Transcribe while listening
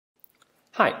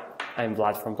Hi, I'm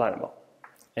Vlad from Planable,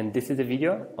 and this is a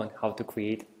video on how to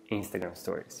create Instagram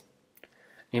stories.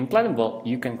 In Planable,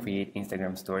 you can create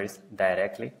Instagram stories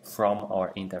directly from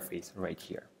our interface right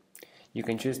here. You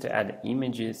can choose to add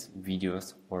images,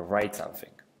 videos, or write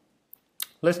something.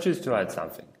 Let's choose to add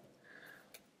something.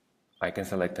 I can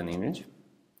select an image.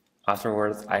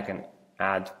 Afterwards, I can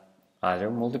add other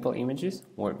multiple images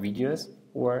or videos,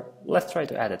 or let's try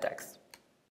to add a text.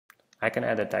 I can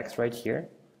add a text right here.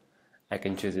 I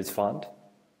can choose its font,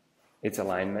 its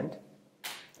alignment,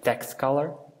 text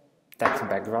color, text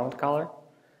background color,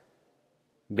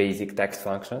 basic text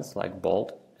functions like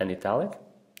bold and italic,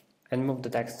 and move the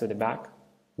text to the back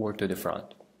or to the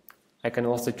front. I can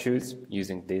also choose,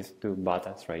 using these two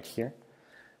buttons right here,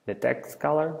 the text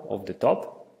color of the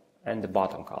top and the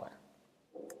bottom color.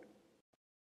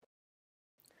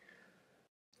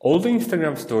 All the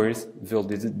Instagram stories will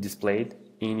be displayed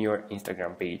in your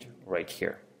Instagram page right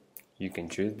here. You can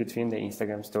choose between the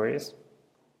Instagram stories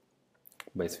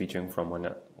by switching from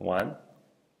one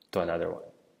to another one.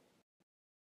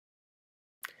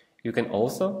 You can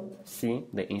also see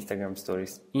the Instagram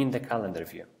stories in the calendar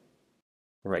view.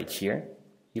 Right here,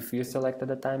 if you selected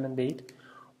the time and date,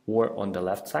 or on the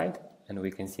left side, and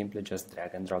we can simply just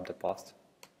drag and drop the post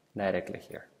directly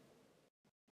here.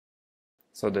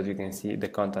 So that you can see the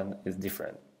content is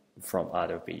different from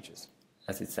other pages,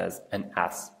 as it says an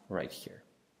S right here.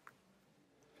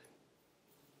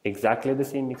 Exactly the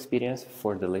same experience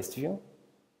for the list view.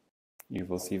 You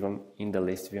will see them in the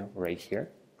list view right here.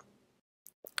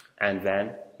 And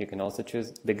then you can also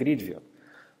choose the grid view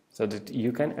so that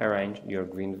you can arrange your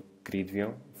grid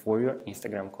view for your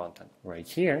Instagram content right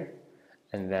here.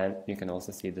 And then you can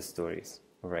also see the stories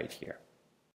right here.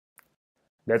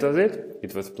 That was it.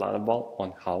 It was Planable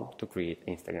on how to create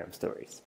Instagram stories.